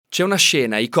C'è una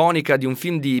scena iconica di un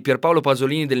film di Pierpaolo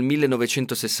Pasolini del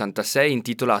 1966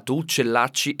 intitolato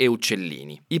Uccellacci e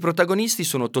uccellini. I protagonisti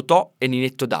sono Totò e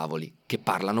Ninetto Davoli, che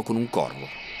parlano con un corvo.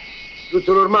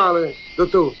 Tutto normale,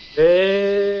 dottor?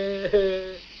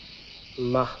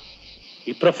 Ma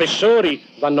i professori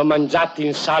vanno mangiati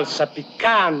in salsa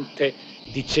piccante,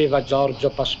 diceva Giorgio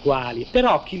Pasquali.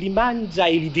 Però chi li mangia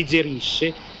e li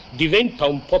digerisce diventa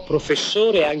un po'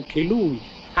 professore anche lui.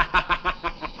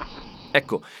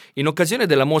 Ecco, in occasione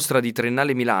della mostra di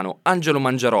Triennale Milano Angelo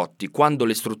Mangiarotti, quando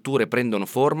le strutture prendono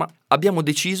forma, abbiamo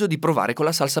deciso di provare con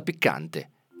la salsa piccante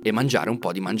e mangiare un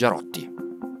po' di Mangiarotti.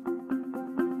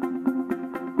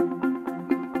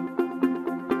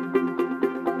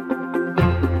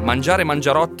 Mangiare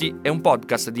Mangiarotti è un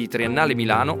podcast di Triennale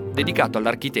Milano dedicato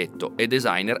all'architetto e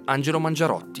designer Angelo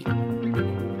Mangiarotti.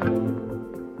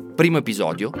 Primo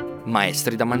episodio,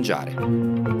 Maestri da mangiare.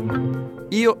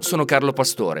 Io sono Carlo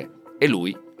Pastore e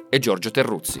lui è Giorgio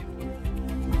Terruzzi.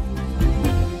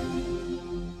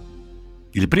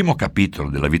 Il primo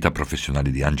capitolo della vita professionale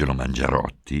di Angelo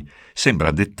Mangiarotti sembra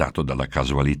dettato dalla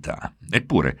casualità,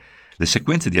 eppure le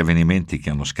sequenze di avvenimenti che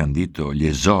hanno scandito gli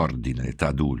esordi nell'età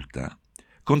adulta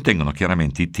contengono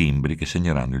chiaramente i timbri che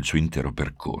segneranno il suo intero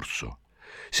percorso.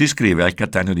 Si iscrive al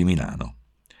Cattaneo di Milano.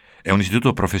 È un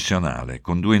istituto professionale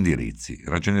con 2 indirizzi,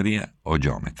 ragioneria o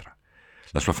geometra.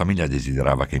 La sua famiglia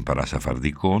desiderava che imparasse a far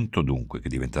di conto, dunque che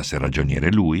diventasse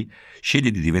ragioniere lui, sceglie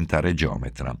di diventare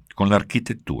geometra, con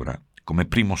l'architettura come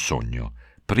primo sogno,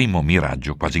 primo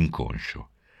miraggio quasi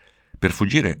inconscio. Per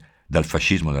fuggire dal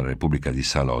fascismo della Repubblica di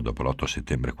Salò dopo l'8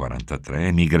 settembre 1943,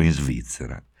 emigra in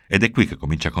Svizzera ed è qui che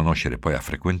comincia a conoscere e poi a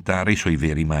frequentare i suoi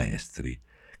veri maestri,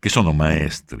 che sono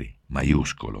maestri,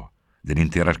 maiuscolo,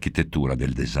 dell'intera architettura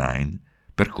del design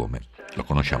per come lo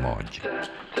conosciamo oggi.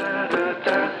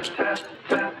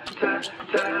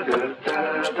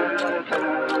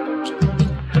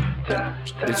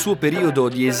 Del suo periodo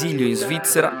di esilio in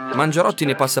Svizzera, Mangiarotti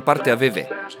ne passa parte a Vevey,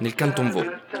 nel Canton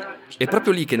Vaud. È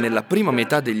proprio lì che nella prima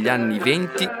metà degli anni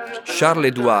 20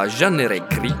 Charles-Édouard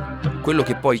Jeanneret-Gris, quello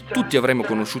che poi tutti avremmo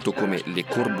conosciuto come Le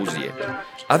Corbusier,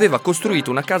 aveva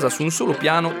costruito una casa su un solo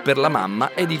piano per la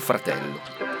mamma ed il fratello.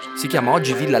 Si chiama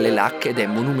oggi Villa Lelac ed è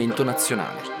monumento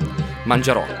nazionale.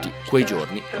 Mangiarotti quei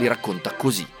giorni li racconta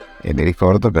così. E mi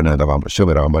ricordo che noi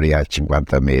eravamo lì a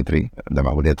 50 metri,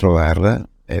 andavamo lì a trovarla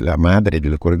e la madre di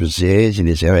Le Corbusier ci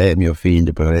diceva mio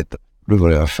figlio, poveretto, lui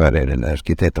voleva fare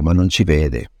l'architetto ma non ci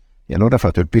vede. E allora ha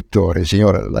fatto il pittore,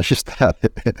 signora, lasci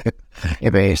stare. E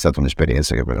beh, è stata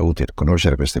un'esperienza che per avuto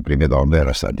conoscere queste prime donne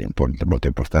era stata molto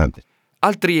importante.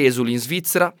 Altri esuli in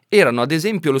Svizzera erano ad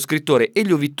esempio lo scrittore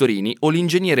Elio Vittorini o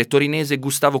l'ingegnere torinese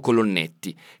Gustavo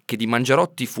Colonnetti, che di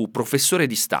Mangiarotti fu professore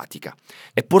di statica.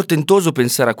 È portentoso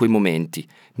pensare a quei momenti.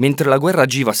 Mentre la guerra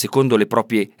agiva secondo le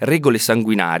proprie regole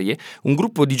sanguinarie, un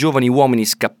gruppo di giovani uomini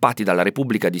scappati dalla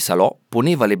Repubblica di Salò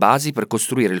poneva le basi per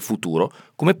costruire il futuro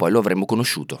come poi lo avremmo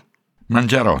conosciuto.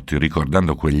 Mangiarotti,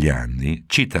 ricordando quegli anni,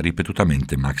 cita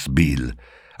ripetutamente Max Bill,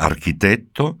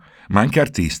 architetto, ma anche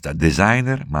artista,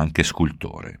 designer, ma anche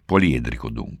scultore, poliedrico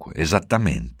dunque,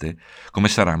 esattamente come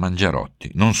sarà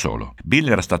Mangiarotti. Non solo. Bill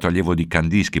era stato allievo di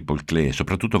Kandinsky, Paul Klee e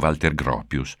soprattutto Walter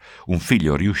Gropius, un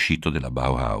figlio riuscito della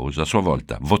Bauhaus, a sua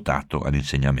volta votato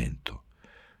all'insegnamento.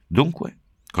 Dunque,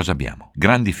 cosa abbiamo?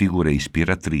 Grandi figure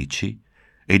ispiratrici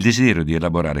e il desiderio di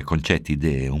elaborare concetti,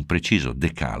 idee, un preciso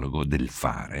decalogo del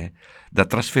fare da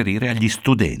trasferire agli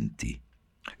studenti,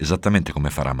 esattamente come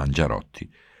farà Mangiarotti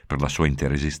per la sua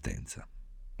intera esistenza.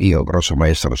 Io grosso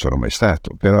maestro non sono mai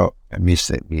stato, però mi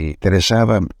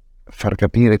interessava far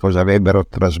capire cosa avrebbero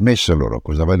trasmesso loro,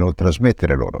 cosa vogliono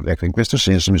trasmettere loro. Ecco, in questo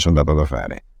senso mi sono dato da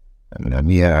fare. La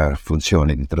mia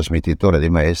funzione di trasmettitore dei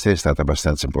maestri è stata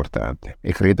abbastanza importante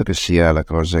e credo che sia la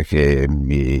cosa che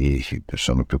mi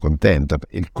sono più contento.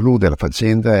 Il clou della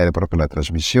faccenda è proprio la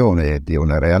trasmissione di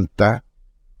una realtà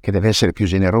che deve essere più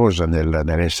generosa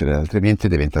nell'essere, altrimenti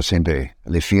diventa sempre,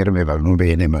 le firme vanno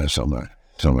bene, ma insomma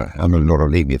hanno il loro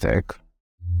limite, ecco.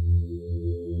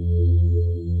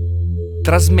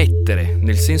 Trasmettere,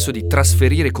 nel senso di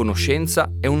trasferire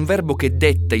conoscenza, è un verbo che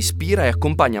detta, ispira e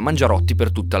accompagna Mangiarotti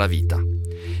per tutta la vita.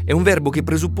 È un verbo che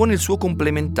presuppone il suo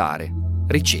complementare,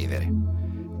 ricevere.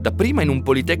 Dapprima in un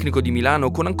Politecnico di Milano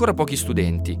con ancora pochi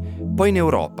studenti, poi in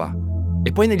Europa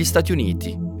e poi negli Stati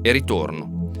Uniti e ritorno.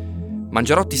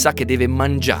 Mangiarotti sa che deve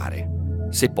mangiare,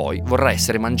 se poi vorrà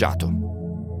essere mangiato.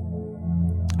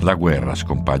 La guerra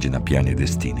scompagina piani e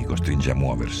destini, costringe a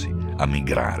muoversi, a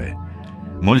migrare.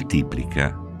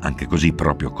 Moltiplica, anche così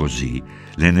proprio così,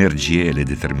 le energie e le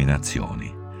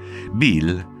determinazioni.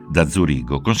 Bill, da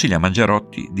Zurigo, consiglia a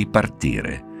Mangiarotti di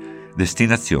partire.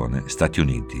 Destinazione Stati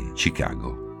Uniti,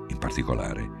 Chicago. in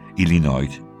particolare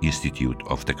Illinois Institute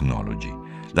of Technology,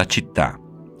 la città,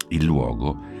 il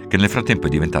luogo che nel frattempo è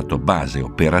diventato base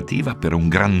operativa per un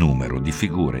gran numero di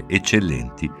figure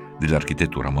eccellenti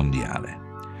dell'architettura mondiale.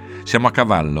 Siamo a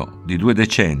cavallo di 2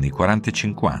 decenni, 40 e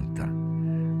 50.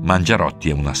 Mangiarotti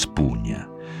è una spugna.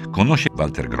 Conosce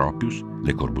Walter Gropius,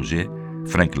 Le Corbusier,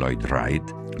 Frank Lloyd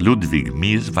Wright, Ludwig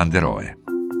Mies van der Rohe.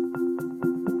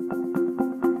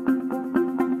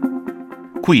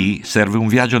 Qui serve un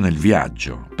viaggio nel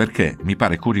viaggio, perché mi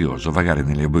pare curioso vagare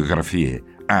nelle biografie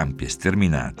ampie e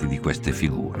sterminate di queste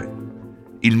figure.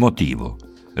 Il motivo?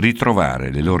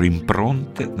 Ritrovare le loro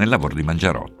impronte nel lavoro di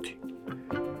Mangiarotti.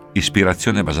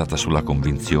 Ispirazione basata sulla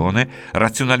convinzione,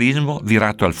 razionalismo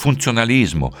virato al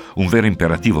funzionalismo, un vero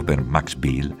imperativo per Max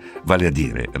Bill, vale a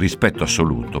dire rispetto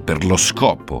assoluto per lo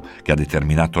scopo che ha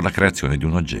determinato la creazione di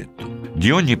un oggetto.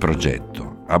 Di ogni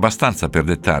progetto, abbastanza per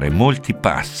dettare molti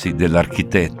passi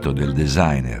dell'architetto, del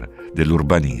designer,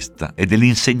 dell'urbanista e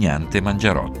dell'insegnante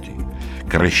Mangiarotti,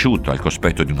 cresciuto al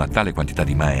cospetto di una tale quantità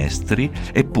di maestri,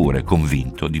 eppure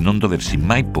convinto di non doversi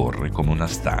mai porre come una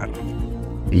star.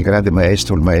 Il grande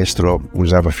maestro, il maestro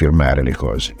usava firmare le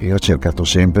cose. Io ho cercato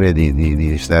sempre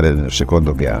di stare nel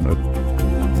secondo piano.